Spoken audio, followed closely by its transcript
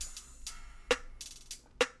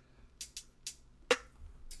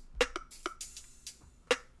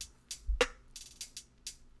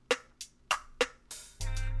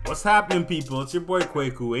What's happening, people? It's your boy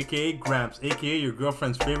Kwaku, aka Gramps, aka your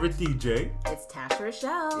girlfriend's favorite DJ. It's Tasha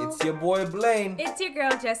Rochelle. It's your boy Blaine. It's your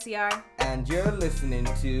girl Jessie R. And you're listening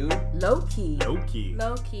to Low Key. Low Key.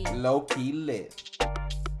 Low Key. Low Key Lit.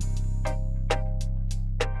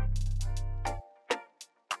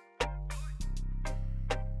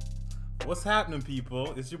 What's happening,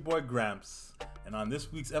 people? It's your boy Gramps. And on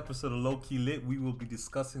this week's episode of Low Key Lit, we will be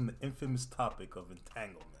discussing the infamous topic of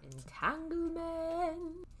entanglement.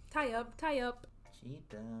 Entanglement. Tie up, tie up. She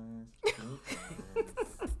does.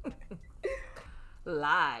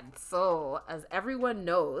 Lad, so as everyone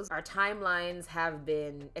knows, our timelines have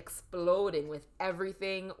been exploding with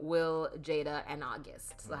everything Will, Jada, and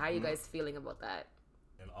August. So how are you guys feeling about that?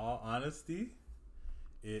 In all honesty,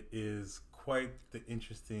 it is quite the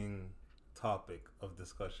interesting topic of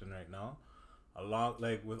discussion right now.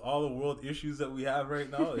 Like with all the world issues that we have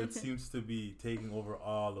right now, it seems to be taking over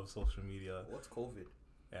all of social media. What's COVID?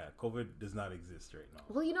 Yeah, COVID does not exist right now.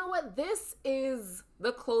 Well, you know what? This is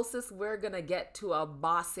the closest we're going to get to a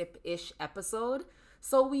gossip-ish episode.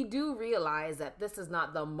 So we do realize that this is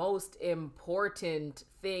not the most important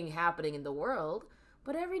thing happening in the world,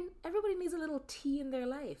 but everybody needs a little tea in their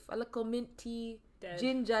life. A little mint tea,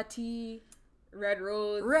 ginger tea, Red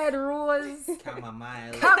rose.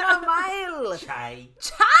 Chamomile. Chai.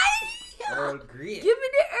 Earl Grey. Give me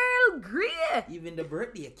the Earl Grey. Even the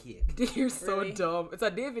birthday cake. You're so Really? dumb. It's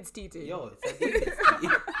a David's tea thing. Yo, it's a David's tea.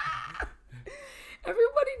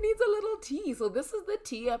 Everybody needs a little tea. So this is the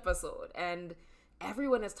tea episode. And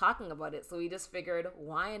everyone is talking about it. So we just figured,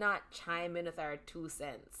 why not chime in with our 2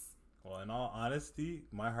 cents? Well, in all honesty,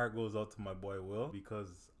 my heart goes out to my boy Will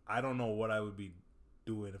because I don't know what I would be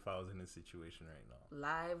doing if I was in this situation right now.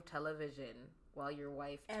 Live television while your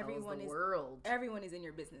wife tells Everyone the is- world. Everyone is in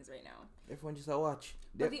your business right now. Everyone just watch.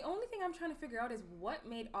 But the only thing I'm trying to figure out is what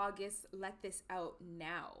made August let this out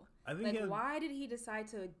now? I think Like, why did he decide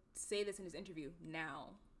to say this in his interview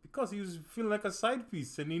now? because he was feeling like a side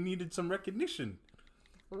piece and he needed some recognition.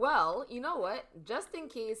 Well, you know what? Just in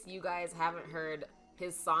case you guys haven't heard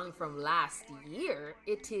his song from last year,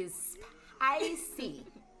 it is spicy.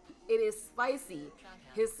 It is spicy.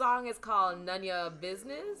 His song is called Nunya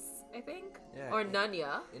Business, I think. Yeah. Or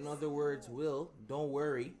Nunya. In other words, Will, don't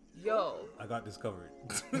worry. Yo. I got discovered.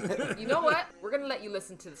 You know what? We're going to let you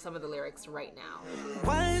listen to some of the lyrics right now.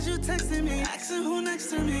 Why is you texting me, asking who next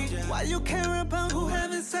to me? Why you care about who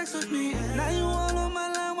having sex with me? Now you all on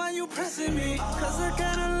my line, why you pressing me? Cause I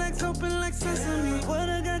got her legs open like sesame. What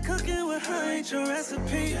I got cooking with her ain't your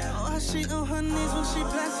recipe. Oh, she on her knees when she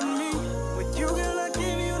blessing me. With you, girl, I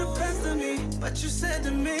give you the best of me. But you said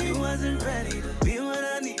to me, you wasn't ready to be what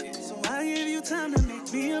I needed. So I give you time to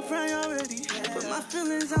make me a priority. Put my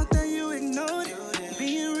feelings out there, you ignored it.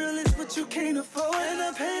 Being real is what you can't afford. And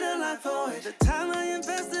I paid a lot for it. The time I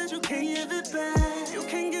invested, you can't give it back. You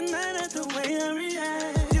can't get mad at the way I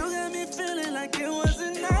react. You got me feeling like it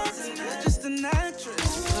wasn't nice. You're just an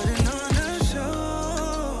actress, putting on a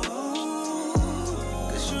show.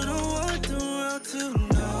 Cause you don't want the world to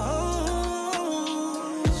know.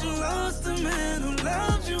 You lost a man who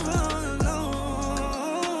loved you all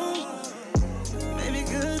alone. Maybe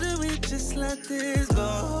good that we just let this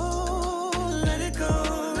go. Let it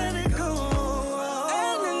go, let it go.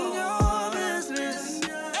 And in your business,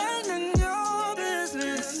 and in your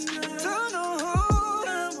business. Don't know who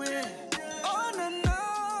I'm with. Oh,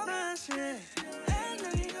 no, that shit. And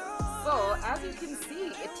in your So, as you can see,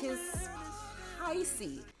 it is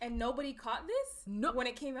spicy. And nobody caught this? No. When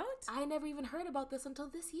it came out? I never even heard about this until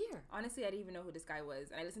this year. Honestly, I didn't even know who this guy was.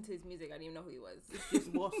 And I listened to his music. I didn't even know who he was. His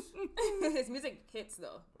boss. His music hits,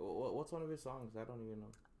 though. What's one of his songs? I don't even know.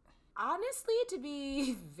 Honestly, to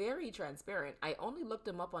be very transparent, I only looked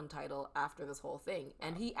him up on Tidal after this whole thing,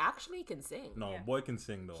 and he actually can sing. No, Yeah. boy can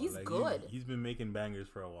sing though. He's good. He's been making bangers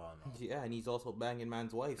for a while now. Yeah, and he's also banging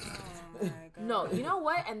man's wife. Oh, my God. No, you know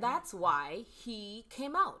what? And that's why he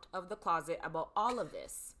came out of the closet about all of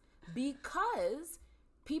this. Because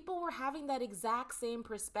people were having that exact same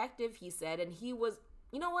perspective, he said, and he was,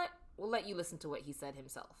 you know what? We'll let you listen to what he said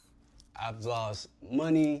himself. I've lost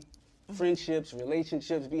money, friendships,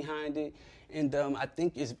 relationships behind it. And I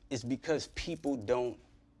think it's because people don't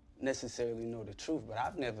necessarily know the truth, but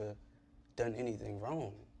I've never done anything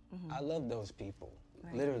wrong. I love those people,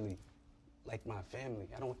 literally, like my family.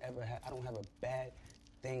 I don't have a bad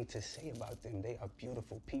thing to say about them. They are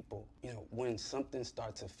beautiful people. You know, when something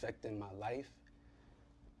starts affecting my life,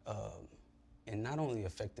 and not only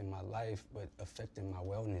affecting my life, but affecting my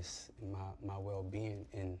wellness and my well-being,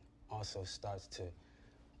 and also starts to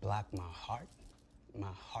block my heart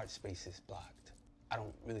space is blocked. I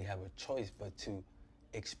don't really have a choice but to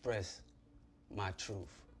express my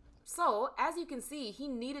truth. So, as you can see, he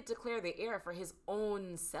needed to clear the air for his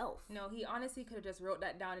own self. No, he honestly could have just wrote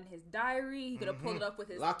that down in his diary. He could have pulled it up with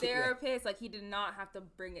his Lock it, yeah. therapist. Like, he did not have to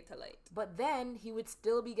bring it to light. But then he would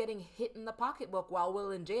still be getting hit in the pocketbook while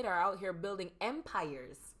Will and Jada are out here building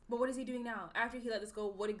empires. But what is he doing now? After he let this go,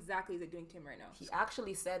 what exactly is it doing to him right now? He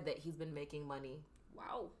actually said that he's been making money,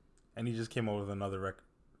 Wow. And he just came out with another record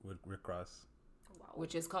with Rick Ross. Wow.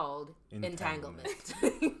 which is called Entanglement.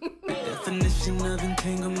 entanglement. Definition of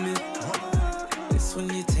entanglement. It's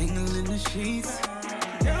when you tangle in the sheets.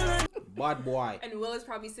 Bad boy. And Will is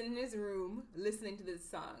probably sitting in his room listening to this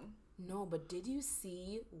song. No, but did you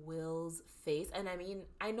see Will's face? And I mean,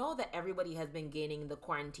 I know that everybody has been gaining the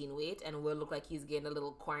quarantine weight, and Will look like he's gained a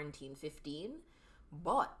little quarantine 15.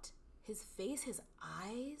 But his face, his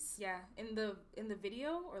eyes. Yeah, in the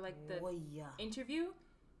video or like the Oh, yeah. interview,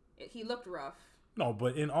 he looked rough. No,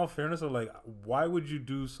 but in all fairness, like, why would you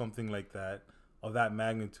do something like that of that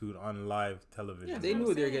magnitude on live television? Yeah, they knew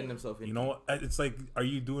what they were getting themselves into. You know, it's like, are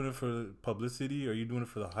you doing it for publicity? Are you doing it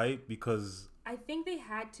for the hype? Because I think they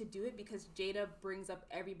had to do it because Jada brings up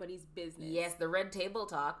everybody's business. Yes, the Red Table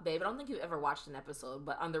Talk, babe. I don't think you've ever watched an episode,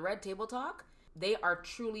 but on the Red Table Talk, they are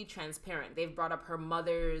truly transparent. They've brought up her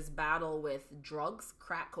mother's battle with drugs,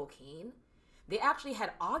 crack cocaine. They actually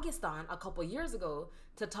had August on a couple years ago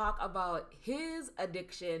to talk about his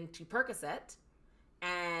addiction to Percocet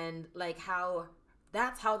and like how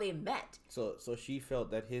that's how they met. So she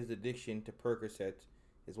felt that his addiction to Percocet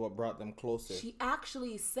is what brought them closer. She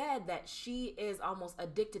actually said that she is almost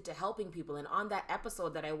addicted to helping people. And on that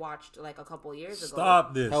episode that I watched like a couple years ago.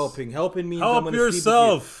 stop this. Helping means Help I'm gonna sleep with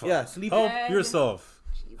yourself. you. Yeah, sleep. Help Dead. yourself.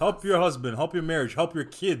 Help your husband. Help your marriage. Help your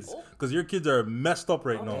kids. Because your kids are messed up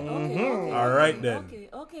right now. Okay, All right, then.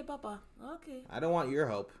 Okay, Papa. Okay. I don't want your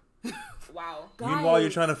help. Wow. Meanwhile, you're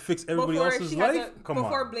Guys. trying to fix everybody else's she has life? Come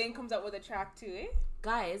before on. Blaine comes out with a track too, eh?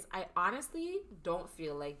 Guys, I honestly don't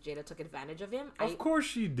feel like Jada took advantage of him. Of course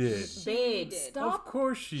she did. Babe, did. stop. Of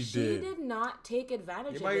course she She did. did not take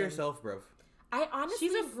advantage You're of by him. yourself, bruv. I honestly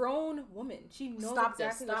She's a grown woman. She knows stop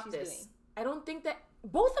exactly this. Stop what she's this. doing. I don't think that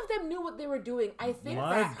both of them knew what they were doing. I think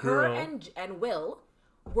My that girl. her and Will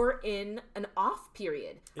were in an off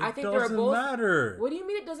period. I It think they were doesn't both. matter. What do you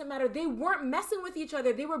mean it doesn't matter? They weren't messing with each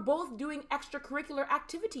other. They were both doing extracurricular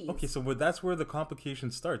activities. Okay, so that's where the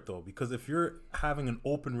complications start, though, because if you're having an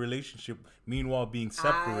open relationship, meanwhile being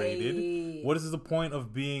separated, what is the point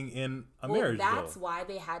of being in a Well, marriage? that's though? why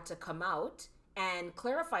they had to come out and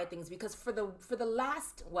clarify things, because for the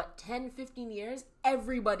last 10-15 years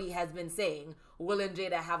everybody has been saying Will and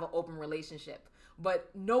Jada have an open relationship, but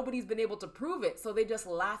nobody's been able to prove it, so they just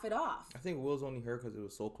laugh it off. I think Will's only her because it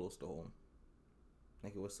was so close to home.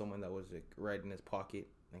 Like it was someone that was like right in his pocket,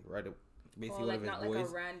 like right up, basically Well, one like of not his like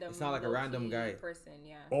boys. a random. It's not like a random low-key guy. person.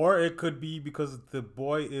 Yeah. Or it could be because the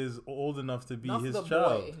boy is old enough to be Enough his the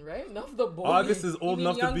child. boy, right? Enough the boy. August is old mean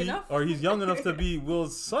enough to young be, enough? or he's young enough to be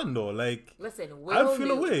Will's son, though. Like, Listen, Will I'd feel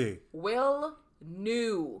knew. away. Will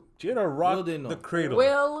knew. Jada rocked didn't know. the cradle.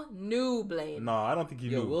 Will knew, Blaine. No, I don't think he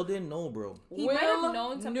Yo, knew. Will didn't know, bro. He might have Will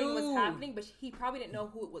known something was knew. happening, but he probably didn't know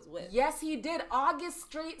who it was with. Yes, he did. August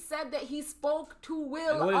straight said that he spoke to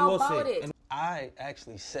Will And what did Will about say? it. And I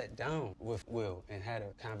actually sat down with Will and had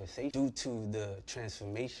a conversation due to the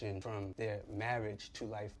transformation from their marriage to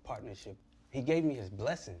life partnership. He gave me his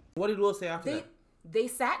blessing. what did Will say after They that? they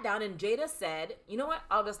sat down and Jada said, you know what?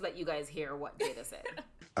 I'll just let you guys hear what Jada said.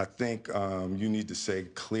 I think you need to say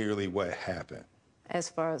clearly what happened. As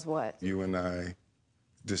far as what? You and I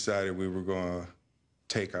decided we were going to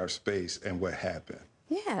take our space, and what happened.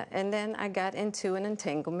 Yeah, and then I got into an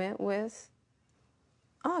entanglement with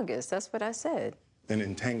August. That's what I said. An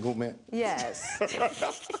entanglement, Yes.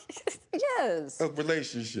 Yes. a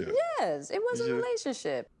relationship. Yes. It was a Yeah.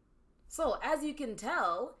 relationship. So, as you can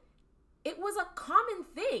tell, it was a common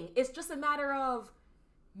thing. It's just a matter of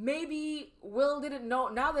maybe Will didn't know.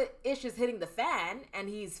 Now that ish is hitting the fan and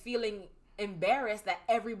he's feeling embarrassed that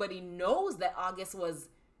everybody knows that August was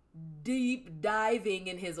deep diving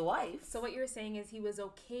in his wife. So what you're saying is he was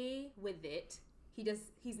okay with it.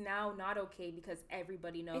 He's now not okay because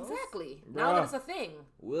everybody knows. Exactly. Now that Bruh. it's a thing.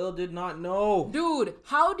 Will did not know. Dude,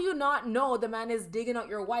 how do you not know the man is digging out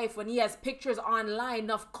your wife when he has pictures online,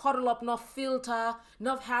 enough cuddle up, enough filter,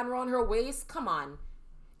 enough hand around her waist? Come on.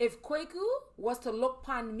 If Kweku was to look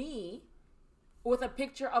upon me with a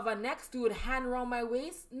picture of a next dude hand around my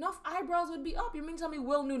waist, enough eyebrows would be up. You mean to tell me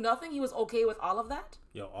Will knew nothing? He was okay with all of that?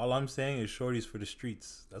 Yo, all I'm saying is shorties for the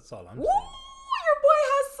streets. That's all I'm Woo! saying. Your boy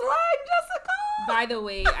has slang, Jessica! By the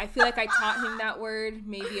way, I feel like I taught him that word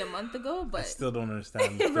maybe a month ago, I but still don't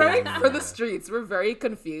understand. Right? For the streets. We're very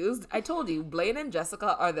confused. I told you, Blaine and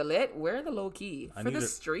Jessica are the lit. We're the low key. I For need the a-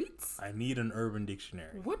 streets? I need an urban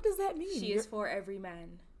dictionary. What does that mean? she is for every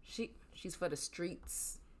man. She's for the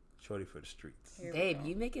streets. Shorty for the streets. Here we Babe, go.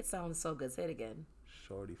 you make it sound so good. Say it again.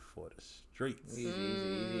 Shorty for the streets. Easy,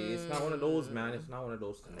 easy. It's not one of those, man. It's not one of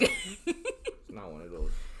those tonight. It's not one of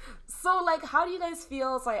those. So, like, how do you guys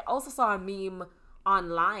feel? So, I also saw a meme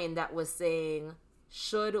online that was saying,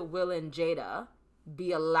 should Will and Jada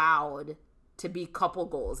be allowed to be couple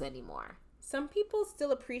goals anymore? Some people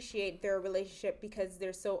still appreciate their relationship because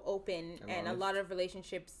they're so open, and a lot of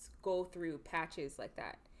relationships go through patches like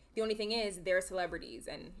that. The only thing is, they're celebrities,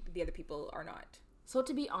 and the other people are not. So,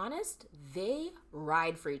 to be honest, they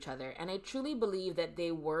ride for each other. And I truly believe that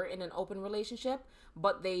they were in an open relationship,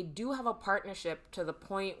 but they do have a partnership to the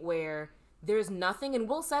point where there's nothing, and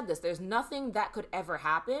Will said this, there's nothing that could ever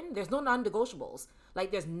happen. There's no non-negotiables.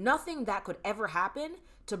 Like, there's nothing that could ever happen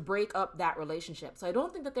to break up that relationship. So I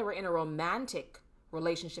don't think that they were in a romantic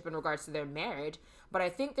relationship in regards to their marriage, but I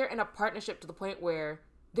think they're in a partnership to the point where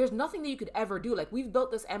there's nothing that you could ever do. Like, we've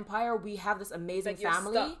built this empire. We have this amazing Like, you're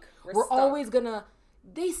family. stuck. We're stuck. always gonna...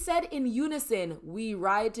 They said in unison, we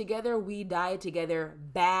ride together, we die together.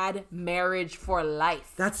 Bad marriage for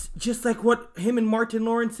life. That's just like what him and Martin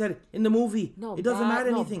Lawrence said in the movie. No, it doesn't matter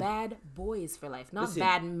anything. No, bad boys for life, not Listen,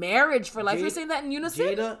 bad marriage for life. You're Jada- saying that in unison?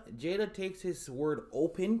 Jada takes his word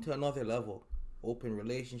open to another level. Open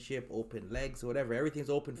relationship, open legs, whatever. Everything's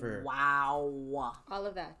open for her. Wow. All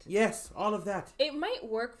of that. Yes, all of that. It might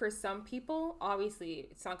work for some people. Obviously,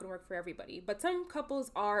 it's not going to work for everybody. But some couples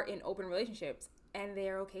are in open relationships, and they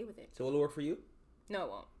are okay with it. So will it work for you? No, it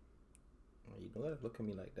won't. You don't gotta look at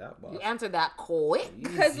me like that, boss. You answered that quick.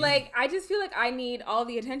 Because, like, I just feel like I need all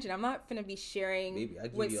the attention. I'm not going to be sharing Baby, I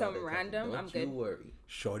give with you some all the attention. random. Don't I'm you good. worry.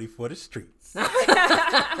 Shorty for the streets. She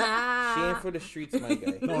ain't for the streets, my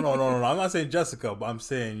guy. No. I'm not saying Jessica, but I'm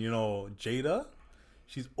saying, Jada,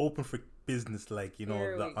 she's open for business, like, Here the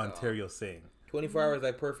we go. Ontario saying. 24 hours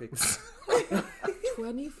like perfect.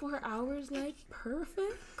 24 hours like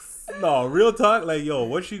perfect. No, real talk, like,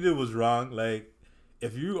 what she did was wrong. Like,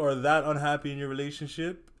 if you are that unhappy in your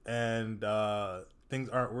relationship and things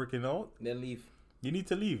aren't working out, Then leave. you need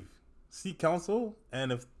to leave. Seek counsel,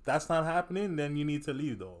 and if that's not happening, then you need to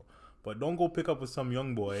leave, though. But don't go pick up with some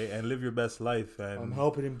young boy and live your best life. And I'm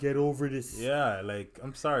helping him get over this. yeah, like,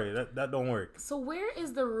 I'm sorry, that don't work. So where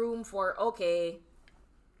is the room for, okay,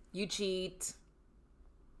 you cheat,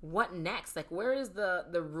 what next? Like, where is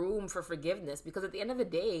the room for forgiveness? Because at the end of the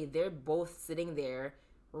day, they're both sitting there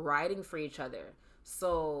riding for each other.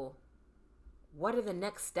 So what are the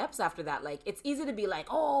next steps after that? Like, it's easy to be like,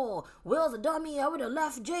 oh, Will's a dummy, I would have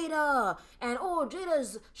left Jada, and oh,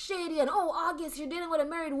 Jada's shady, and oh, August, you're dealing with a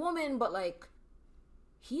married woman. But, like,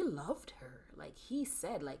 he loved her. Like, he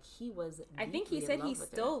said, like, he was I think he deeply in said love he with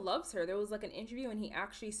her. still loves her. There was, like, an interview, and he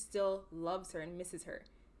actually still loves her and misses her.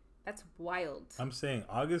 That's wild. I'm saying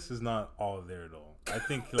August is not all there, though. I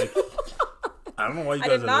think, like, I don't know why you I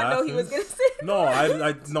guys did are not know laughing. he was going to say that.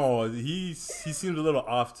 No, no, he seems a little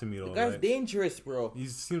off to me, though. The guy's like, dangerous, bro. he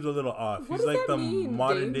seems a little off. What He's does like that the mean,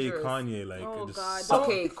 modern dangerous? day Kanye, like. Oh, just God. suck-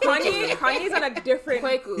 Okay, Kanye's on a different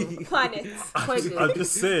Kwaku. planet. Kwaku. I'm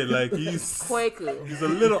just saying, like, he's Kwaku. a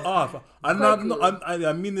little off.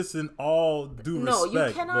 I mean this in all due No, respect.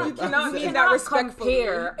 you cannot. but- You cannot mean that cannot respectfully.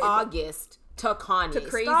 compare August to Kanye. To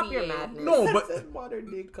Crazy Stop your A. madness. No, but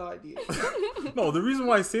Modern day Kanye. no, the reason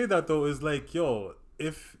why I say that though is like,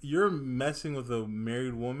 if you're messing with a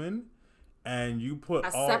married woman and you put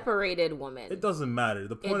a all, separated woman. it doesn't matter.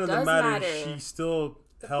 The point It of the does matter matter. is she still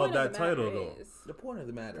The held point of that the matter title though. is- The point of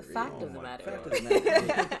the matter. The fact is, of the my matter. fact God. of the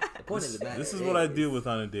matter. The point of the matter. This is what I deal with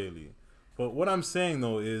on a daily. But what I'm saying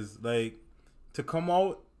though is like, to come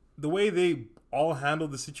out the way they all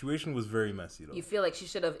handled the situation was very messy though. You feel like she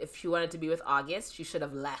should have, if she wanted to be with August, she should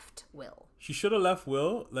have left Will. She should have left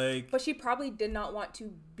Will, like. But she probably did not want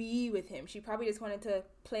to be with him. She probably just wanted to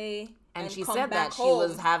play And she come said back that home. she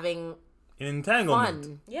was having An entanglement.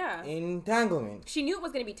 fun. Yeah. Entanglement. She knew it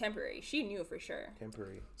was going to be temporary. She knew for sure.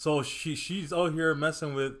 Temporary. So she's out here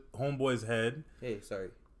messing with homeboy's head. Hey, sorry.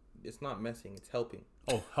 It's not messing. It's helping.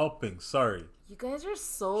 Oh, helping. Sorry. You guys are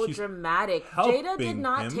so She's dramatic. Jada did helping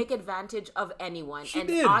not him. take advantage of anyone. She and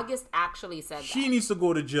did. August actually said She that. needs to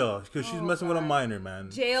go to jail because she's messing with a God. minor, man.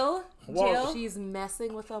 Jail? Well, Jail? She's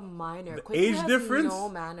messing with a minor. The Kwaku age has difference. No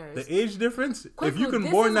manners. The age difference. If you Kwaku, can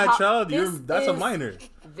this born is that child, this that's a is- minor.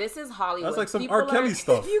 This is Hollywood. That's like some People R. Kelly are-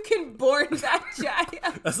 stuff. You can born that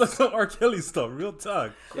child. That's like some R. Kelly stuff. Real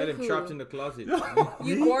talk. Got him trapped in the closet.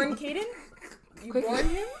 You born Kaden? You born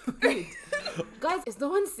him? Guys, is no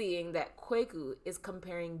one seeing that Kwaku is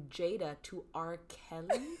comparing Jada to R.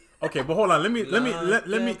 Kelly? Okay, but hold on. Let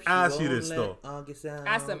me ask you this though.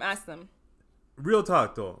 Ask them. Real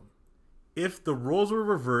talk though. If the roles were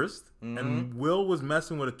reversed and Will was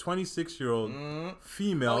messing with a 26-year-old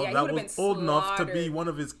female that was old enough to be one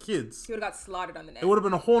of his kids, he would have got slaughtered on the net. it would have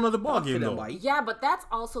been a whole nother ballgame though. Yeah, but that's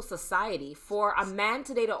also society. For a man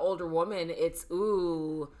to date an older woman, it's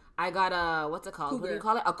I got a, what's it called? Cougar. What do you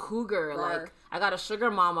call it? A cougar. Rawr. Like, I got a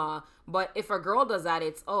sugar mama. But if a girl does that,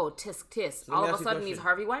 it's, tisk tisk. So all let me of a ask you a sudden, he's question.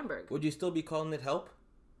 Harvey Weinberg. Would you still be calling it help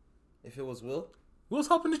if it was Will? Will's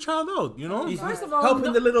helping the child out, you know? First of all,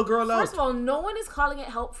 helping the little girl out. First of all, no one is calling it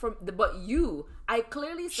help but you. I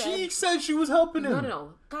clearly said... She said she was helping him.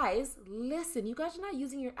 No. Guys, listen. You guys are not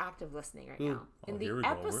using your active listening right now. Here we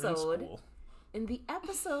go. We're in school. In the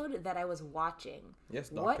episode that I was watching, Yes,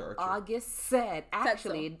 Dr. what Archer. August said,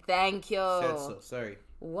 actually, thank you. Said so. Sorry.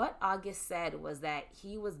 What August said was that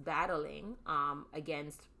he was battling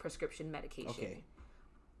against prescription medication. Okay.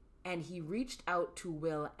 And he reached out to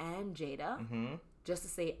Will and Jada just to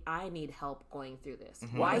say, I need help going through this.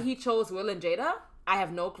 Why he chose Will and Jada, I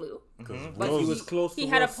have no clue. But he was close to He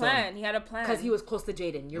had a Will's plan. son. He had a plan. Because he was close to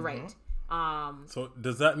Jaden. You're right. So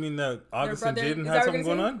does that mean that August and brother- Jaden is had that something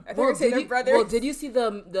what going you're on? saying? I thought you were saying they're brothers. Well, did you see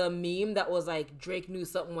the meme that was like Drake knew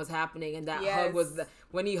something was happening and that hug was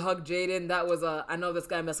when he hugged Jaden, that was a I know this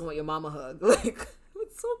guy messing with your mama hug. Like,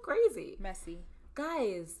 it's so crazy. Messy.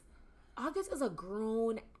 Guys, August is a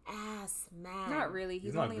grown ass man. Not really.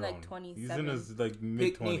 He's not only like grown. 27. He's in his like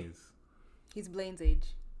mid-20s. He's Blaine's age.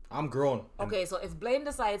 I'm grown. Okay, so if Blaine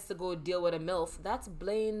decides to go deal with a MILF, that's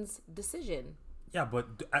Blaine's decision. Yeah, but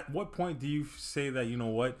at what point do you say that, you know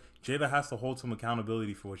what, Jada has to hold some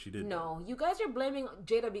accountability for what she did? No, you guys are blaming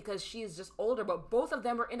Jada because she's just older, but both of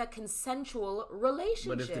them are in a consensual relationship.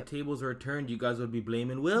 But if the tables were turned, you guys would be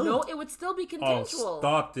blaming Will. No, it would still be consensual. Oh,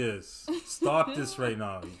 stop this. Stop this right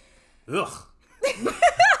now. Ugh.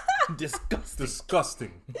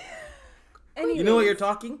 Disgusting. Anyways. You know what you're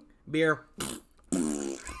talking? Beer.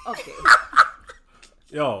 Okay.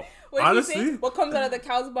 Yo, What did you honestly, say? What comes out of the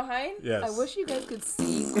cow's behind? yes. I wish you guys could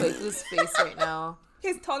see Kwaku's face right now.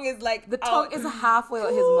 His tongue is like The tongue is halfway out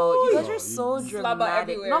his mouth. You guys are so Slabber dramatic.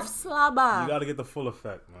 everywhere. Enough slabber. You gotta get the full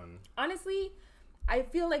effect, man. Honestly, I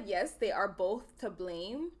feel like yes, they are both to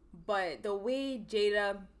blame, but the way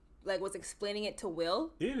Jada was explaining it to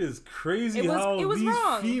Will, It is crazy It was these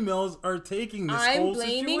wrong. females are taking this I'm whole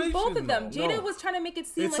blaming situation. both of them. though. Jada No. was trying to make it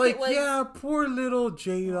seem It's like like, it was. yeah, poor little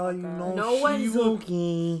Jada, you know, No she one's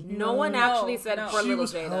okay. No one actually said no. for She little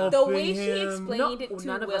was Jada. helping The way she him. explained it to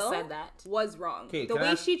none of Will us said that. was wrong. Okay, the can I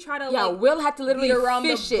way ask- she tried to Yeah, Will had to literally beat around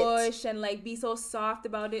fish the it. bush and be so soft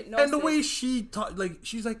about it. No, And the sis. way she taught,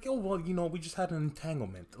 she's like, oh, well, you know, we just had an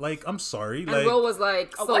entanglement. Like, I'm sorry. And Like, Will was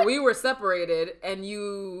like, so what? we were separated and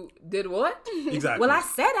you did what? exactly. Well, I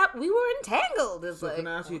said we were entangled. It's So like, can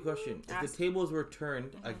I ask you a question? If the tables were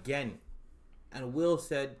turned again, and Will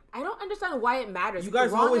said, I don't understand why it matters. "You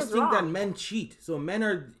guys Wrong always is think that wrong. men cheat, so men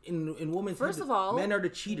are in women's First head, of all, men are the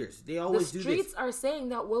cheaters. They The always do streets this." are saying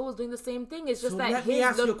that Will was doing the same thing. It's just So that let me his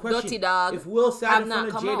ask you a question: dirty dog If Will sat have in not front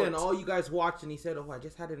of come Jada out. and all you guys watched, and he said, "Oh, I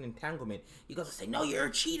just had an entanglement," you guys would say, "No, you're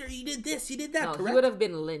a cheater. You did this. You did that." No, correct? he would have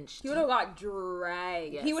been lynched. he would have got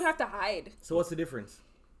dragged. Yes. He would have to hide. So what's the difference?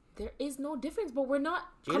 There is no difference, but we're not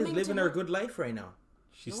Jada's coming living to her good life right now.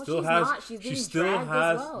 She No, still she's has. not. She's She being still dragged as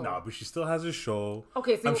has. well. No, but she still has a show.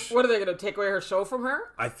 Okay, so I'm what are they gonna take away her show from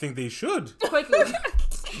her? I think they should. Quickly.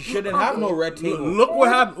 She shouldn't have no red table. Look what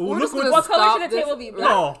happened. We're Look just gonna what. What color stop should the this. table be? Black.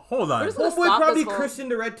 No, hold on. just gonna Homeboy stop probably this whole-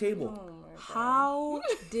 christened the red table. How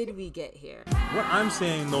did we get here? What I'm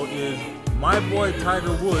saying though is, my boy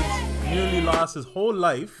Tiger Woods nearly lost his whole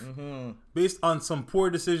life based on some poor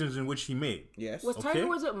decisions in which he made. Yes. Was Okay. Tiger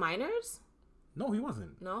Woods with minors? No, he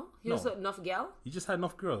wasn't. No, he was No. with enough gal. He just had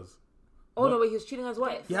enough girls. Oh But- no, wait, he was cheating on his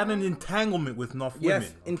wife. He had an entanglement with enough women.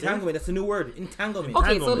 Yes, entanglement. That's a new word. Entanglement. Okay,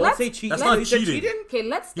 so Entanglement. let's Don't say cheating. That's not You said cheating. Okay,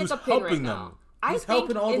 let's He stick was a pin right helping now. them. I He's think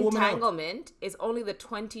helping all the women out. entanglement is only the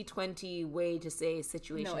 2020 way to say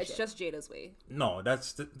situation. No, it's just Jada's way. No,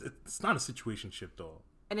 it's not a situationship though.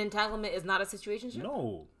 an entanglement is not a situationship.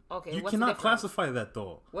 No. Okay, You what's the cannot difference? classify that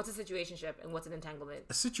though. What's a situationship and what's an entanglement?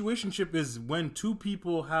 A situationship is when two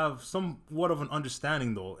people have somewhat of an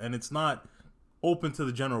understanding though, and it's not open to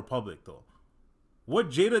the general public though. What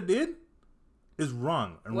Jada did is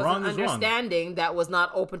wrong, and Was wrong an is wrong. understanding that was not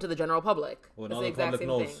open to the general public. Well, It's now the the exact public same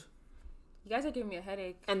knows. thing. You guys are giving me a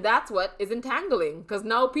headache. And that's what is entangling, because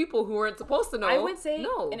now people who weren't supposed to know. I would say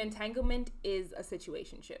no. an entanglement is a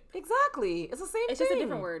situationship. Exactly. It's the same It's thing. just a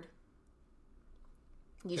different word.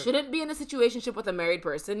 You shouldn't be in a situationship with a married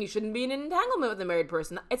person. You shouldn't be in an entanglement with a married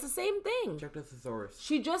person. It's the same thing. Check the thesaurus.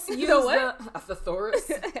 She just used the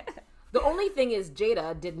thesaurus. The only thing is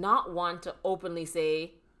Jada did not want to openly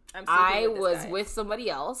say I was with somebody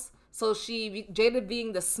else. So Jada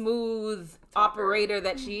being the smooth operator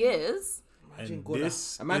that she is. Imagine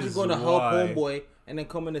going to help homeboy and then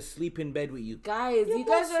coming to sleep in bed with you. Guys, you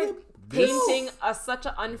guys are painting such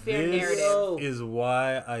an unfair narrative. This is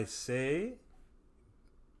why I say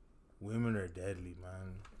women are deadly,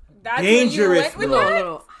 man. That's dangerous, with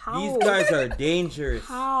No. These guys are dangerous.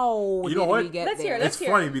 How? You know what? Let's hear. It's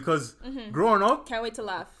funny because growing up, Can't wait to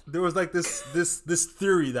laugh. there was like this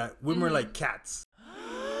theory that women are like cats.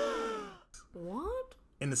 What?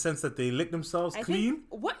 In the sense that they lick themselves clean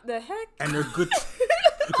What the heck? and they're good.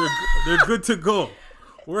 They're good to go.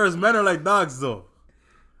 Whereas men are like dogs, though.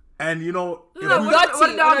 And you know, if What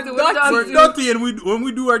dogs do? we're dirty, and when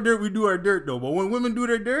we do our dirt, we do our dirt, though. But when women do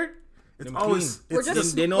their dirt, it's Them always clean. it's We're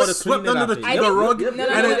just they know how to swept clean it under the after. rug, No,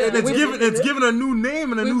 and it's given a new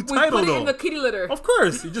name and a new We title, put it though. in the kitty litter. Of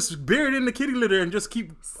course, you just bury it in the kitty litter and just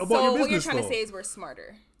keep about So your what you're business. trying to though. say is we're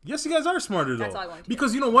smarter. Yes, you guys are smarter though. That's all I want to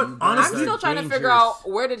because you know what? I'm Honestly, still trying to figure out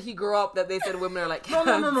where did he grow up that they said women are like cats.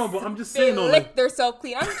 no. But I'm just They saying though. lick Like, themselves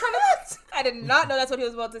clean. I'm trying to. I did not know that's what he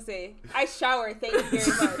was about to say. I shower. Thank you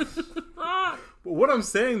very much. but what I'm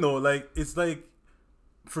saying though, like it's like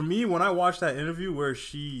for me when I watched that interview where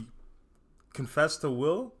she confessed to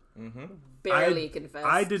Will, Barely confessed.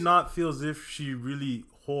 I did not feel as if she really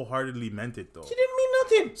wholeheartedly meant it though. She didn't mean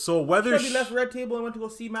nothing. So whether She left Red Table and went to go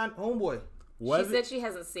see man homeboy. She said she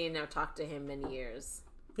hasn't seen or talked to him in years.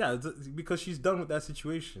 yeah, because she's done with that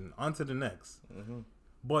situation. On to the next.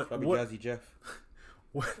 But Probably what? Jazzy Jeff.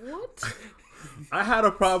 What? I had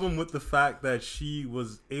a problem with the fact that she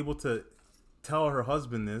was able to tell her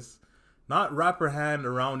husband this, not wrap her hand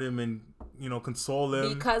around him and console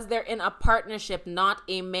him. Because they're in a partnership, not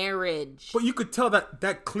a marriage. But you could tell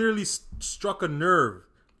that clearly struck a nerve.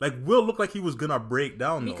 Like Will looked like he was gonna break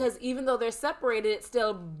down. Though. Because even though they're separated, it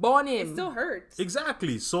still bond him. It still hurts.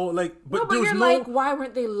 Exactly. So like, But there's you're like, why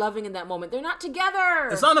weren't they loving in that moment? They're not together.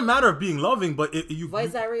 It's not a matter of being loving, but you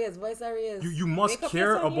must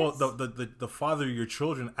care about the father of your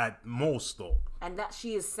children at most, though. And that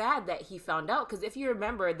she is sad that he found out, because if you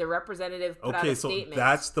remember, the representative put out Okay, a so statement.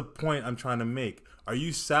 that's the point I'm trying to make. Are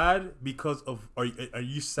you sad because of? Are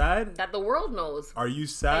you sad that the world knows? Are you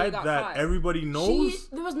sad that caught. everybody knows?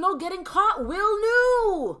 There was no getting caught. Will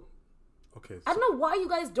knew. Okay. So I don't know why you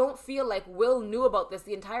guys don't feel like Will knew about this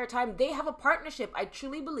the entire time. They have a partnership. I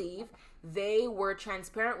truly believe they were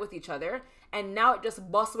transparent with each other, and now it just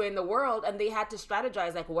busts away in the world, and they had to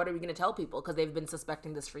strategize, like, what are we going to tell people? Because they've been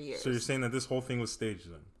suspecting this for years. So you're saying that this whole thing was staged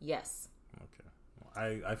then? Yes. Okay.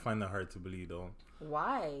 Well, I find that hard to believe, though.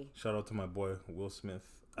 Why? Shout out to my boy, Will Smith.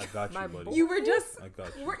 I got you, buddy. You were just. I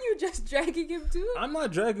got you. Weren't you just dragging him too? I'm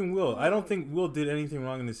not dragging Will. I don't think Will did anything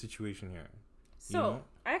wrong in this situation here. So,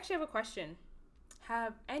 I actually have a question.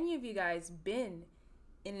 Have any of you guys been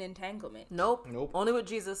in an entanglement? Nope. Only with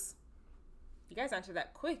Jesus. You guys answered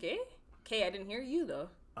that quick, eh? Okay, I didn't hear you though.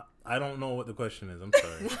 I don't know what the question is. I'm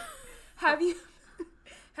sorry.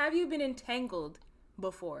 Have you been entangled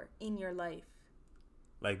before in your life?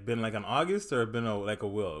 Like been like an August or been like a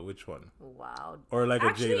Will? Which one? Wow. Or like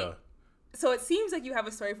Actually, a Jada? So it seems like you have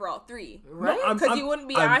a story for all three, right? Because you wouldn't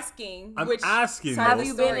be asking. I'm which asking. Have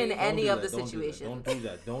you been story. in any of the Don't situations?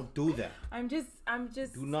 Don't do that. I'm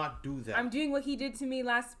just. Do not do that. I'm doing what he did to me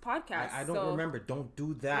last podcast. I don't remember. Don't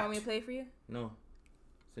do that. You want me to play for you? No.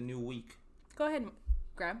 It's a new week. Go ahead,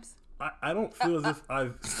 Gramps. I don't feel as if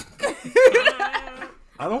I've.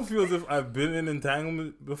 I don't feel as if I've been in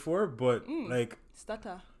entanglement before, but like.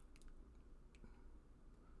 Stutter.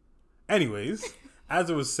 Anyways,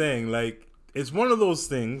 as I was saying, like, it's one of those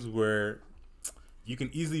things where you can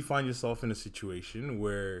easily find yourself in a situation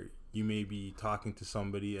where you may be talking to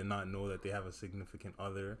somebody and not know that they have a significant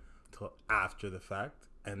other till after the fact.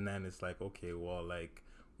 And then it's like, okay, well, like,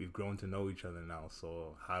 we've grown to know each other now.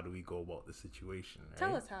 So how do we go about the situation? Right?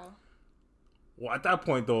 Tell us how. Well, at that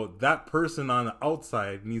point, though, that person on the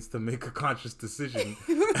outside needs to make a conscious decision.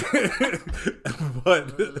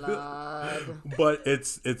 but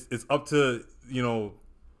it's up to,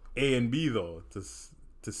 A and B, though,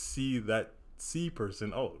 to see that C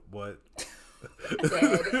person out. But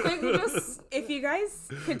if you guys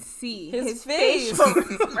could see his face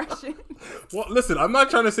expression. Well, listen, I'm not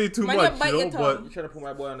trying to say too much, but you're trying to put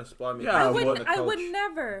my boy on the spot. Yeah, I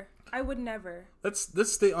would never. Let's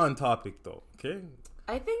stay on topic, though. Okay.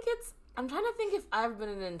 I'm trying to think if I've been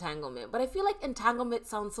in an entanglement, but I feel like entanglement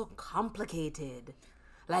sounds so complicated.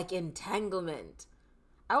 Like entanglement.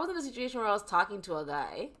 I was in a situation where I was talking to a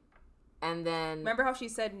guy, and then Remember how she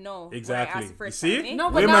said no? Exactly. When I asked for You a see? timing? No,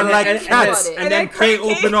 but Women now like that I think cats. about it- And then Kay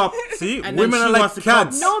open up. See, And then women she are like wants to come.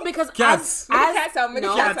 cats. no, because Cats. Make a cat sound. Make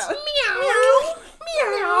a cat sound.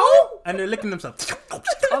 And they're licking themselves.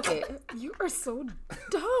 Okay, you are so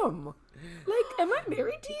dumb. Like, am I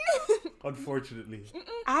married to you? Unfortunately.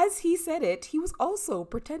 As he said it, he was also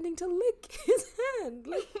pretending to lick his hand.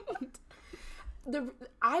 Like, what?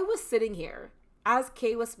 I was sitting here as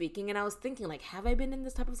Kay was speaking, and I was thinking, like, have I been in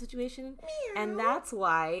this type of situation? And that's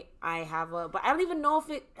why I have but I don't even know if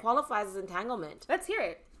it qualifies as entanglement. Let's hear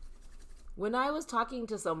it. When I was talking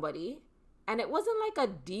to somebody, and it wasn't like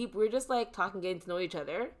a deep, we were just like talking, getting to know each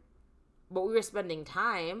other, but we were spending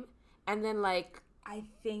time, and then like, I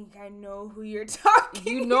think I know who you're talking.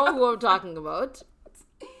 you know who I'm talking about.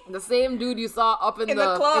 The same dude you saw up in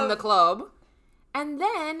the club. And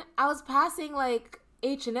then I was passing like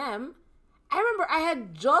H&M. I remember I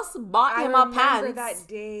had just bought him a pants. that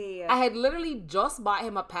day. I had literally just bought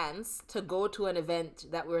him a pants to go to an event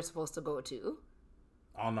that we were supposed to go to.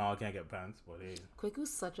 Oh no, I can't get pants, but hey,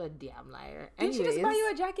 Kweku's such a damn liar. Didn't she just buy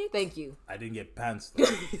you a jacket? Thank you. I didn't get pants though.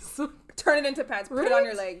 So, Turn it into pants. Put it on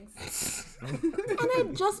your legs. and I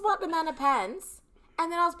just bought the man a pants,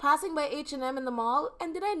 and then I was passing by H&M in the mall,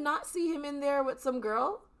 and did I not see him in there with some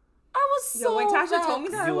girl? I was so When Tasha vexed. told me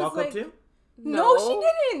that, Did I you was walk like, up to him? no, she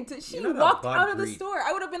didn't. She You're not a walked bad out of the breed. store.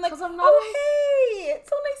 I would have been like, 'Cause I'm not oh, hey, it's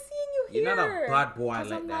so nice seeing you You're here. not a bad boy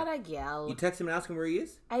Because like I'm that. not a gal. You text him and ask him where he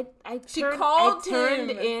is? I She turned, called I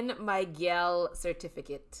turned him. in my gal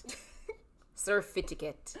certificate.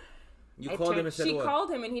 Certificate. You I called him turned- and said She what?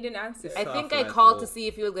 called him and he didn't answer. I Soft think I like called wool. to see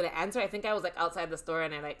if he was going to answer. I think I was like outside the store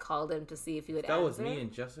and I like called him to see if he would That answer. was me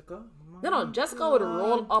and Jessica. No, Jessica would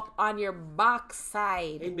roll up on your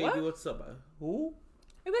backside. Hey baby, what's up? Who?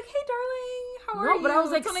 I'd be like, hey, darling, how are No, you? but I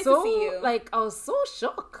was like so nice so to see you. like I was so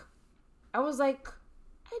shook. I was like,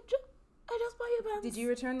 I just bought you pants. Did you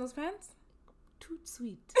return those pants? Too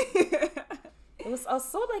sweet. I was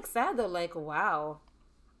so like sad though. Like wow,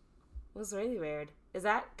 it was really weird. Is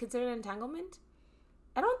that considered entanglement?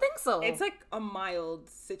 I don't think so. It's like a mild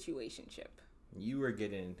situationship. You were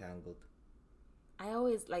getting entangled. I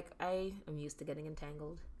always I am used to getting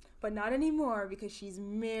entangled. But not anymore because she's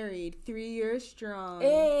married 3 years strong.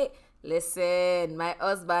 Hey, listen, my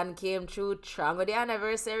husband came through strong with the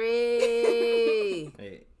anniversary.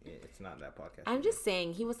 Hey, it's not that podcast. I'm just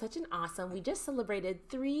saying, he was such an awesome. We just celebrated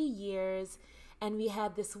 3 years, and we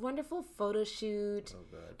had this wonderful photo shoot. Oh,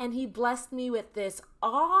 God. And he blessed me with this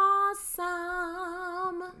awesome.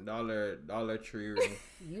 Dollar Tree ring.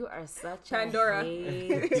 You are such Pandora. a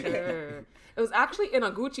hater. It was actually in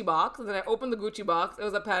a Gucci box, and then I opened the Gucci box. It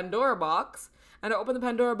was a Pandora box, and I opened the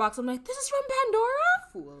Pandora box. I'm like, this is from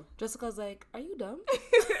Pandora? Fool. Jessica's like, are you dumb?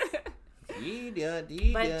 But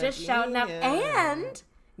But just shouting up. And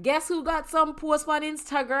guess who got some posts on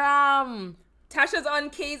Instagram? Tasha's on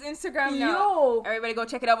Kay's Instagram now. Yo. Everybody go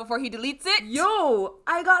check it out before he deletes it. Yo,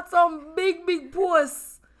 I got some big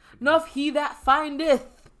posts. Enough he that findeth.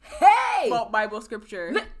 Hey! About Bible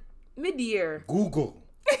scripture. Mid-year. Google.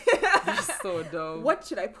 You're so dumb. What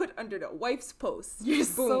should I put under the wife's post? You're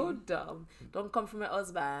so dumb. Don't come from my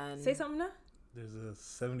husband. Say something now. There's a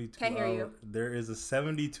 72 Can't hear hour. you. There is a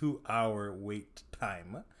 72-hour wait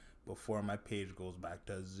time before my page goes back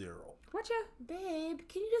to 0. Watcha. Babe,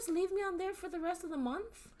 can you just leave me on there for the rest of the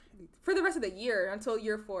month? For the rest of the year until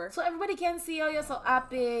year 4. So everybody can see how you're so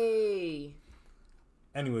happy.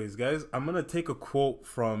 Anyways, guys, I'm gonna take a quote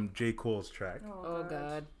from J. Cole's track, Oh,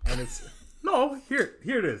 God. and it's no here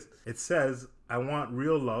it is. It says, "I want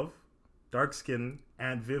real love, dark skin,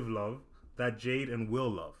 and Viv love that Jade and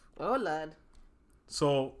Will love." Oh, Lord.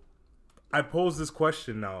 So, I pose this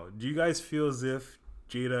question now: do you guys feel as if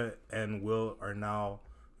Jada and Will are now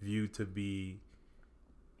viewed to be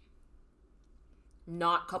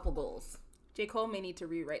Not couple goals. J. Cole may need to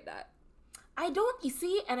rewrite that. I don't, you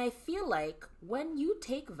see, and I feel like when you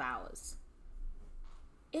take vows,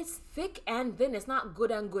 it's thick and thin. It's not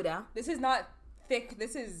good and gooder. This is not thick.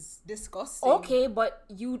 This is disgusting. Okay, but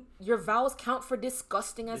your vows count for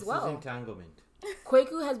disgusting as This well. is entanglement.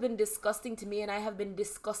 Kwaku has been disgusting to me, and I have been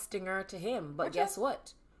disgustinger to him. But guess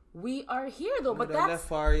what? We are here though. But that's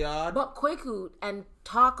far yard. but Kwaku and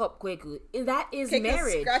talk up Kwaku. That is Keiko's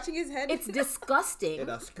marriage. scratching his head. It's disgusting. Yeah,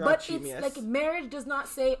 that's But scratchy, it's yes. like marriage does not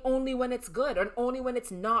say only when it's good or only when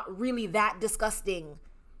it's not really that disgusting.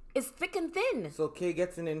 It's thick and thin. So Kay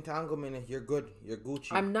gets an entanglement and you're good. You're Gucci.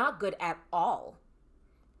 I'm not good at all.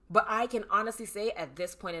 But I can honestly say at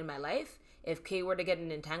this point in my life, if Kay were to get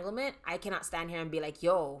an entanglement, I cannot stand here and be like,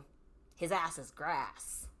 yo, his ass is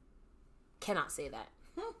grass. Cannot say that.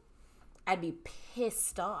 I'd be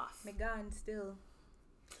pissed off. My God, still.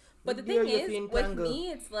 But the Dear, thing you is, feel with tangled.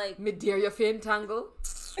 me, it's like Me dear, you feel tangle.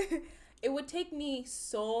 it would take me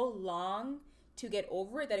so long to get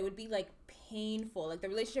over it that it would be like painful. Like the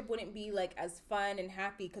relationship wouldn't be like as fun and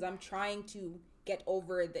happy because I'm trying to get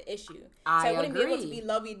over the issue. I wouldn't be able to agree. be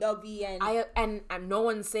lovey-dovey and And no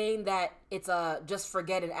one's saying that it's a just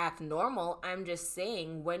forget and act normal. I'm just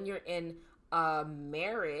saying when you're in a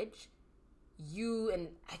marriage, and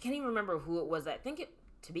I can't even remember who it was.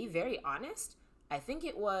 To be very honest, I think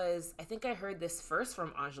I heard this first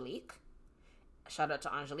from Angelique. Shout out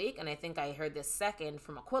to Angelique. And I think I heard this second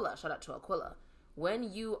from Aquila. Shout out to Aquila. When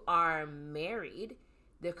you are married,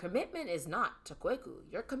 the commitment is not to Kweku.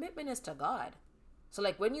 Your commitment is to God. So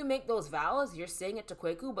like when you make those vows, you're saying it to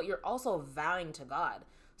Kweku, but you're also vowing to God.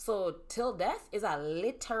 So till death is a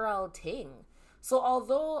literal thing. So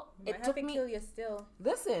although it took me, kill you still.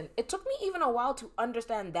 Listen, it took me even a while to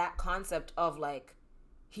understand that concept of like,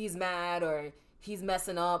 he's mad or he's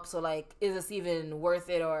messing up. So like, is this even worth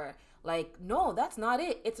it? Or like, no, that's not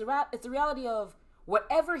it. It's a reality of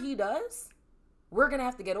whatever he does, we're going to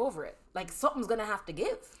have to get over it. Like something's going to have to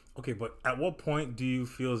give. Okay, but at what point do you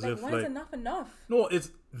feel as if when like is enough? No,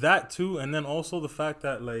 it's that too, and then also the fact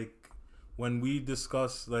that like when we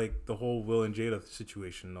discuss like the whole Will and Jada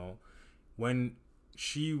situation, though, when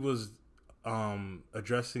she was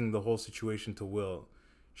addressing the whole situation to Will,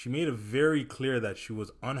 she made it very clear that she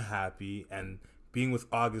was unhappy and being with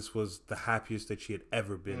August was the happiest that she had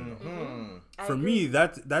ever been. Mm-hmm. For me,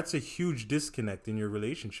 that's a huge disconnect in your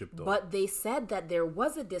relationship, though. But they said that there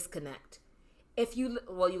was a disconnect. You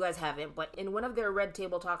guys haven't, but in one of their Red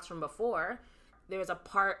Table Talks from before, there's a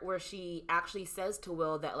part where she actually says to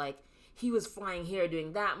Will that like he was flying here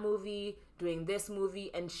doing that movie, doing this movie,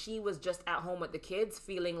 and she was just at home with the kids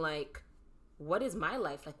feeling like, what is my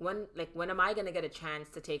life? When am I gonna get a chance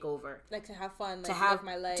to take over? Like to have fun, to live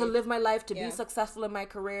my life. To live my life, to be successful in my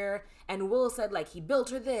career. And Will said like he built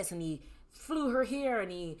her this and he flew her here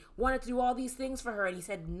and he wanted to do all these things for her, and he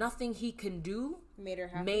said nothing he can do made her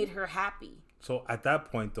happy. So at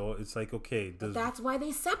that point, though, it's like, okay, that's why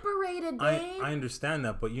they separated, babe. I understand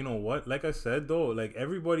that, but you know what? Like I said, though, like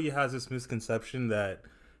everybody has this misconception that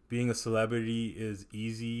being a celebrity is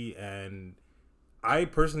easy, and I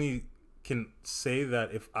personally can say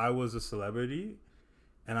that if I was a celebrity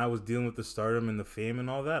and I was dealing with the stardom and the fame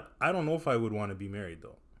and all that, I don't know if I would want to be married,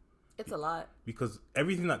 though. It's a lot. Because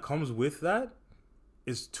everything that comes with that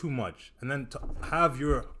is too much. And then to have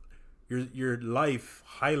your life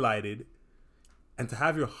highlighted, and to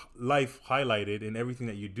have your life highlighted in everything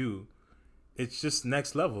that you do, it's just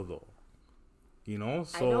next level, though. You know?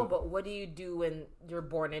 So, I know, but what do you do when you're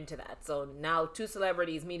born into that? So now two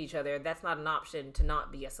celebrities meet each other. That's not an option to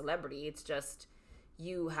not be a celebrity. It's just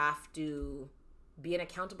you have to be an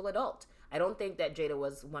accountable adult. I don't think that Jada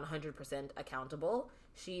was 100% accountable.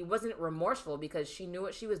 She wasn't remorseful because she knew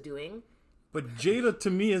what she was doing. But Jada, to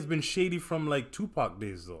me, has been shady from, like, Tupac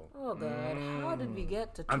days, though. Oh, God. How did we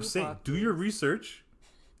get to Tupac? I'm saying, do your research.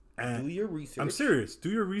 And do your research. I'm serious. Do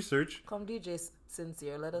your research. Come DJ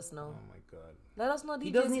Sincere. Let us know. Oh, my God. Let us know, DJ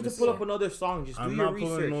He doesn't need to pull up another song. Just do your research. I'm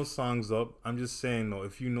not pulling no songs up. I'm just saying, though,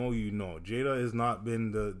 if you know, you know. Jada has not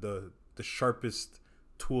been the sharpest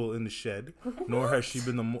tool in the shed, nor has she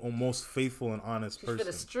been the most faithful and honest person. For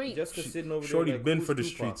the streets. Just sitting over Shorty there like, been who's for the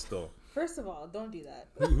Tupac? streets, though. First of all, don't do that.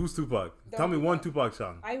 Who's Tupac? Tell me one Tupac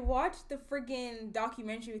song. I watched the friggin'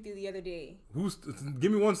 documentary with you the other day.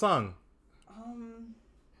 Give me one song.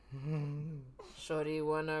 Shorty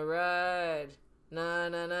wanna ride. Na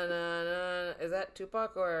na na na na. Is that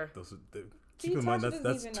Tupac or? Keep in mind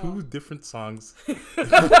that's two different songs.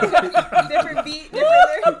 Different beat,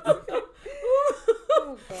 different lyrics.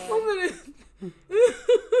 Oh God.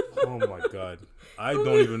 Oh my God. I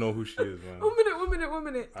don't even know who she is, man. One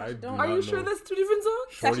minute. Are you sure that's two different songs?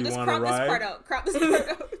 Shorty just wanna crop ride. this part out. Crop this part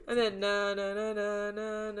out. And then na na na na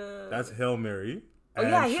na na. That's Hail Mary. Oh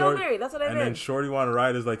yeah, Hail Mary. That's what I meant. And then Shorty Wanna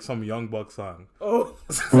Ride is like some Young Buck song. Oh.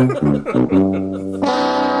 I meant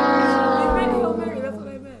Hail Mary. That's what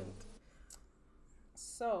I meant.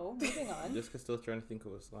 So moving on. Jessica's still trying to think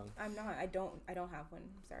of a song. I'm not. I don't have one.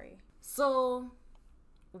 I'm sorry. So,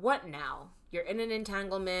 what now? You're in an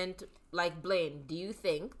entanglement. Like Blaine, do you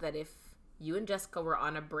think that if you and Jessica were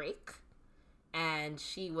on a break and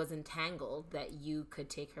she was entangled, that you could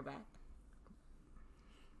take her back?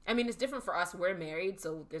 I mean, it's different for us. We're married,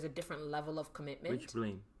 so there's a different level of commitment. Which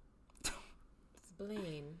Blaine? It's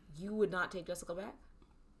Blaine. You would not take Jessica back?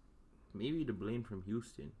 Maybe the Blaine from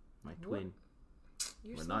Houston, my twin.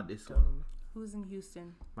 You're but so not this dumb. one. Who's in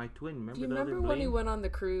Houston? My twin. Remember Do you the remember other when Blaine? we went on the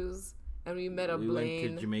cruise and we met a we Blaine?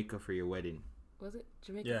 went to Jamaica for your wedding. Was it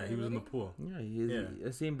Jamaica? Yeah, for he was in the wedding? pool. Yeah,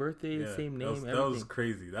 the same birthday, Yeah, same name, that everything. was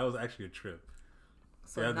crazy. That was actually a trip. They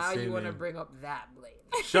So had the now you same want to name. bring up that, Blaine.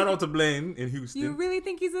 Shout out to Blaine in Houston. You really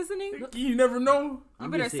think he's listening? You never know. You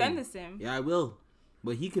I'm better just send saying. this to him. Yeah, I will.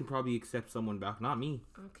 But he can probably accept someone back, not me.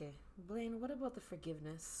 Okay, Blaine, what about the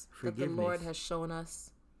forgiveness that the Lord Forgiveness. has shown us?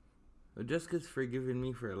 Jessica's forgiven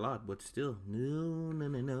me for a lot, but still. No.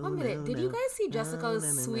 One minute, did you guys see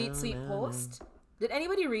Jessica's sweet post? Did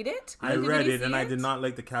anybody read it? I Did read you it and see I did not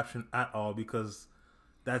like the caption at all because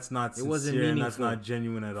that's not It wasn't sincere and that's meaningful. not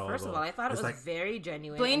genuine at all. First of though. all, I thought it It's was like, very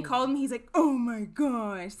genuine. Blaine and- called me. He's like, "Oh my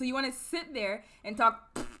gosh!" So you want to sit there and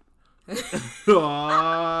talk?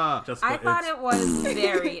 Ah, Jessica, I thought it's- it was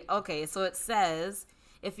very okay. So it says,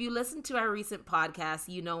 if you listen to our recent podcast,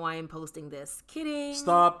 you know why I'm posting this. Kidding.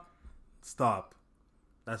 Stop.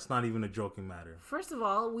 That's not even a joking matter. First of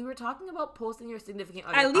all, we were talking about posting your significant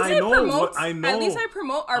other. At least I I, know promote. what- I know. At least I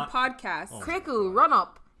promote our podcast. Kriku, run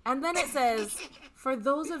up. And then it says, for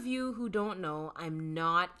those of you who don't know, I'm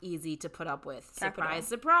not easy to put up with. Capital. Surprise,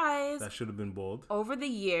 surprise. That should have been bold. Over the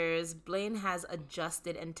years, Blaine has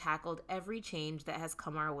adjusted and tackled every change that has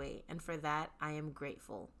come our way, and for that, I am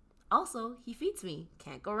grateful. Also, he feeds me.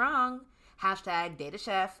 Can't go wrong. Hashtag data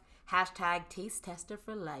chef. Hashtag taste tester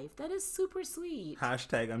for life. That is super sweet.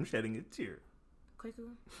 Hashtag I'm shedding a tear. Quickly.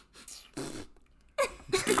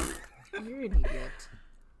 You're an idiot.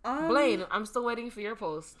 Blaine, I'm still waiting for your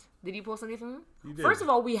post. Did you post anything? You did. First of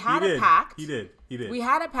all, we He had a did. pact. He did. We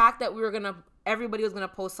had a pact that we were gonna. Everybody was gonna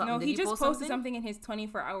post something. No, Did he you just post posted something in his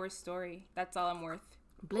 24-hour story. That's all I'm worth.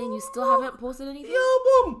 Blaine, you still haven't posted anything.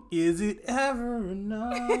 boom. Is it ever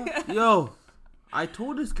enough? Yo, I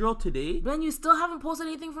told this girl today. Blaine, you still haven't posted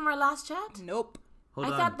anything from our last chat. Nope. Hold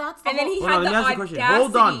I on. thought that's the And then he whole- Hold on, had let me ask you a the question. audacity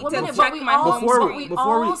Hold on. Well, to no, Before- but check we my all, home before screen. we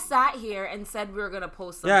before all we- sat here and said we were gonna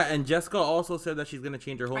post something. Yeah, and Jessica also said that she's gonna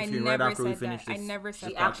change her home I screen right never after we said finish that. I this. never said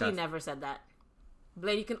She that. actually never said that.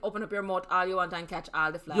 Blaine, you can open up your mouth all you want and catch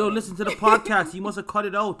all the flies. Yo, listen to the podcast. You must have cut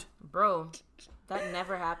it out. Bro, that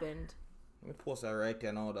never happened. Let me post that right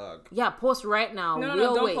there now, dog. Yeah, post right now. No,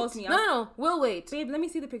 we'll don't wait. post me. No, we'll wait. Babe, let me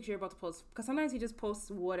see the picture you're about to post. Because sometimes he just posts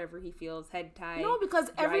whatever he feels, head tie. No, because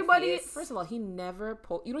dry everybody. face. First of all, he never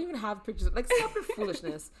post. You don't even have pictures. Like, stop your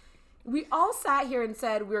foolishness. We all sat here and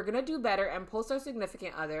said we were gonna do better and post our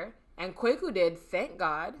significant other, and Kwaku did. Thank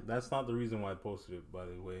God. That's not the reason why I posted it, by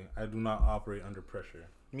the way. I do not operate under pressure.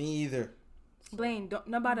 Me either. Blaine, don't,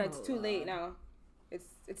 no matter. It's too late now.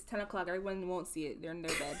 It's 10 o'clock. Everyone won't see it. They're in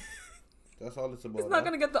their bed. That's all it's about. It's not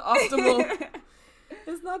gonna get the optimal.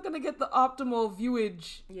 It's not gonna get the optimal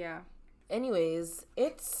viewage. Yeah. Anyways,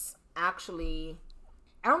 it's actually.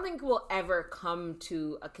 I don't think we'll ever come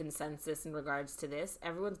to a consensus in regards to this.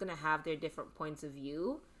 Everyone's gonna have their different points of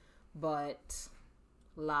view, but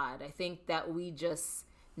lad, I think that we just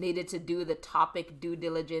needed to do the topic due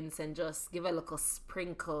diligence and just give a little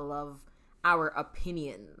sprinkle of our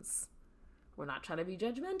opinions. We're not trying to be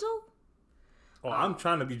judgmental. Oh, I'm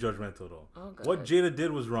trying to be judgmental though. Oh, good. What Jada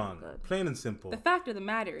did was wrong. Good. Plain and simple. The fact of the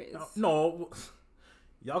matter is, No,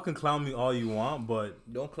 y'all can clown me all you want, but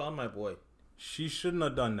Don't clown my boy. she shouldn't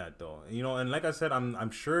have done that though. You know, and like I said, I'm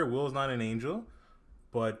sure Will's not an angel,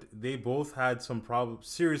 but they both had some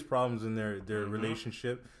serious problems in their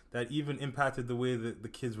relationship that even impacted the way that the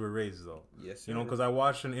kids were raised though. Yes, You know, sir. because I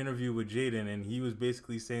watched an interview with Jaden and he was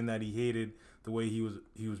basically saying that he hated the way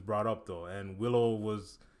he was brought up though, and Willow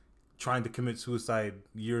was trying to commit suicide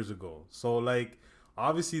years ago. So like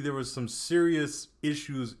obviously there was some serious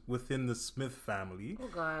issues within the Smith family. Oh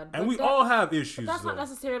God! And But we that- all have But issues that's though. not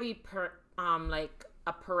necessarily like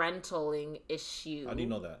a parentaling issue. How do you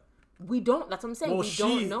know that? We don't. That's what I'm saying. Well, we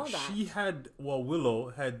don't know that. Willow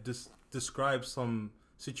had described some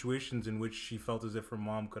situations in which she felt as if her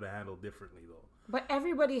mom could have handled differently though. But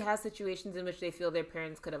everybody has situations in which they feel their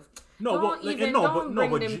parents could have. No, don't but even, no, don't but no,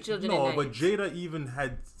 bring but them children in but night. Jada even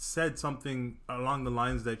had said something along the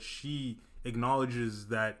lines that she acknowledges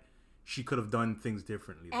that she could have done things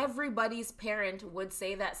differently. though. Everybody's parent would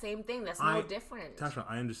say that same thing. That's no different. Tasha,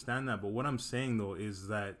 I understand that, but what I'm saying though is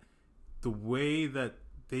that the way that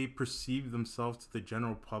they perceive themselves to the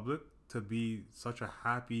general public to be such a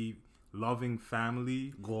happy, loving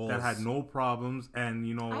family that had no problems, and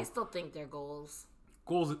you know, I still think they're goals.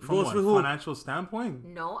 goals from Goals what for who? financial standpoint.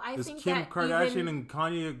 No, I Is think Kim that Kardashian even, and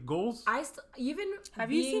Kanye goals? even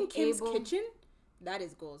have you being seen Kim's able- kitchen? That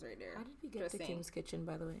is goals right there. How did we get Just to saying. Kim's kitchen,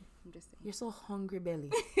 by the way? I'm just saying. You're so hungry,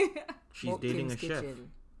 belly. She's Boat dating Kim's a chef.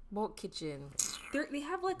 kitchen. Boat kitchen. They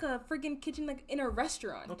have like a friggin' kitchen like in a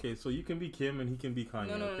restaurant. Okay, so you can be Kim and he can be Kanye.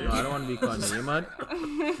 No, okay? No, I don't want to be Kanye. You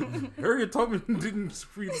mad? Harriet Tubman didn't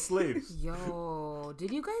free the slaves. Yo,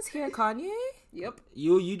 did you guys hear Kanye? Yep.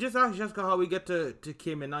 You just asked Jessica how we get to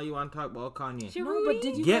Kim, and now you want to talk about Kanye. No, but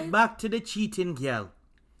did you Get guys... back to the cheating girl.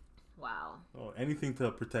 Wow. Oh, anything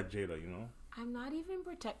to protect Jada, you know? I'm not even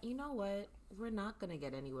You know what? We're not going to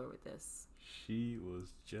get anywhere with this. She was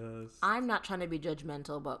just... I'm not trying to be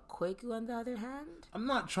judgmental, but Kwaku, on the other hand... I'm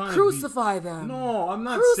not trying Crucify to them. No, I'm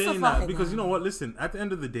not saying that. Because you know what? Listen, at the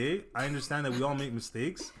end of the day, I understand that we all make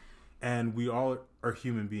mistakes. And we all are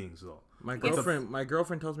human beings, though. My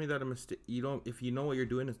girlfriend tells me that a mistake. If you know what you're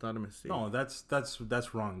doing, it's not a mistake. No,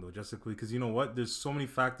 that's wrong, though, Jessica. Because you know what? There's so many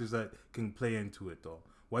factors that can play into it, though.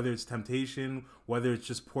 Whether it's temptation, whether it's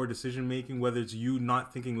just poor decision making, whether it's you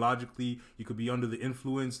not thinking logically, you could be under the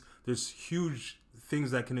influence. There's huge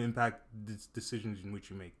things that can impact the decisions in which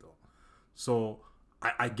you make, though. So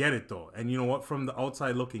I get it, though. And you know what? From the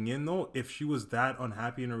outside looking in, though, if she was that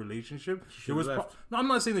unhappy in a relationship, there was no. I'm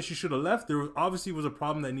not saying that she should have left. There obviously was a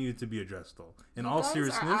problem that needed to be addressed, though. In all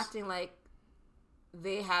seriousness, are acting like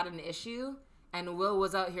they had an issue, and Will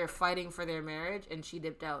was out here fighting for their marriage, and she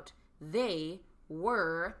dipped out. They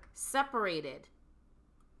were separated,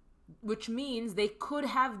 which means they could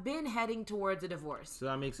have been heading towards a divorce. So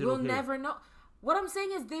that makes it We'll okay. never know. What I'm saying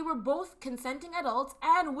is they were both consenting adults,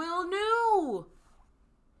 and Will knew.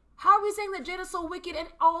 How are we saying that Jada's so wicked and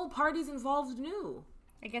all parties involved knew?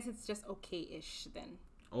 I guess it's just okay-ish then.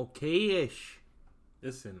 Okay-ish.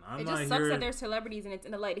 Listen, It just sucks that they're celebrities and it's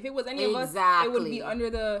in the light. If it was any of us, Exactly. it would be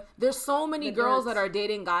under the... There's so many girls dirt. that are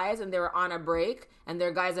dating guys and they were on a break and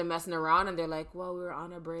their guys are messing around and they're like, well, we were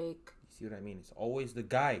on a break. You see what I mean? It's always the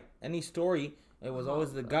guy. Any story, it was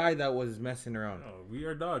always the guy that was messing around. Oh, we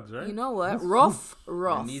are dogs, right? You know what? Rough.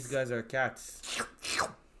 And these guys are cats.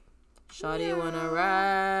 Shawty wanna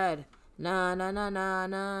ride. Na na na na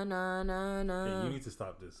na na na na. Hey, you need to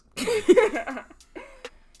stop this.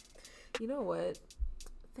 You know what?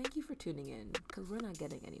 Thank you for tuning in, because we're not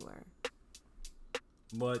getting anywhere.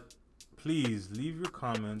 But please leave your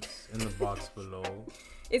comments in the box below.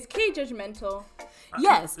 Is Kay judgmental?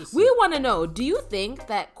 Yes, Listen. we want to know, do you think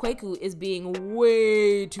that Kwaku is being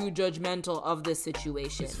way too judgmental of this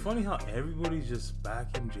situation? It's funny how everybody's just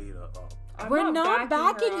backing Jada up. We're not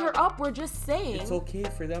backing her up. We're just saying. It's okay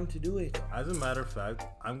for them to do it. As a matter of fact,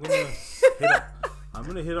 I'm gonna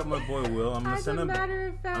hit up my boy Will. I'm gonna send him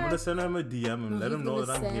a DM and let him know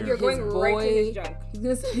that I'm here. You're going right to his junk. He's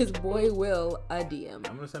gonna send his boy Will a DM.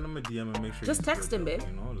 I'm gonna send him a DM and make sure. Just text him, babe.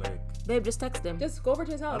 You know, like. Babe, just text him. Just go over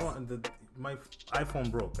to his house. My iPhone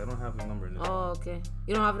broke. I don't have his number in this. Oh, okay.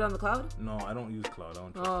 You don't have it on the cloud? No, I don't use cloud. I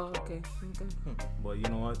don't trust Oh, the cloud. okay. But you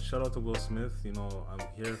know what? Shout out to Will Smith. You know, I'm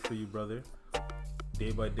here for you, brother.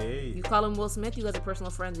 Day by day. You call him Will Smith? You guys are personal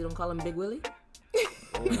friends. You don't call him Big Willie?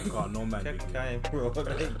 Oh my God, no man, Big Willie. Time, bro.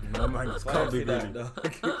 No man, it's Fire called for Big that, Willie.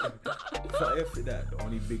 dog. Fire for that. The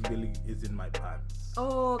only Big Billy is in my pants.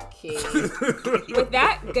 Okay. With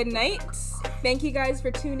that, good night. Thank you guys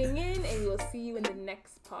for tuning in, and we will see you in the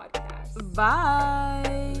next podcast.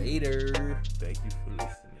 Bye. Later. Thank you for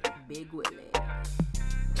listening. Big Willie.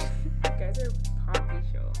 You guys are poppy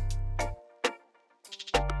show.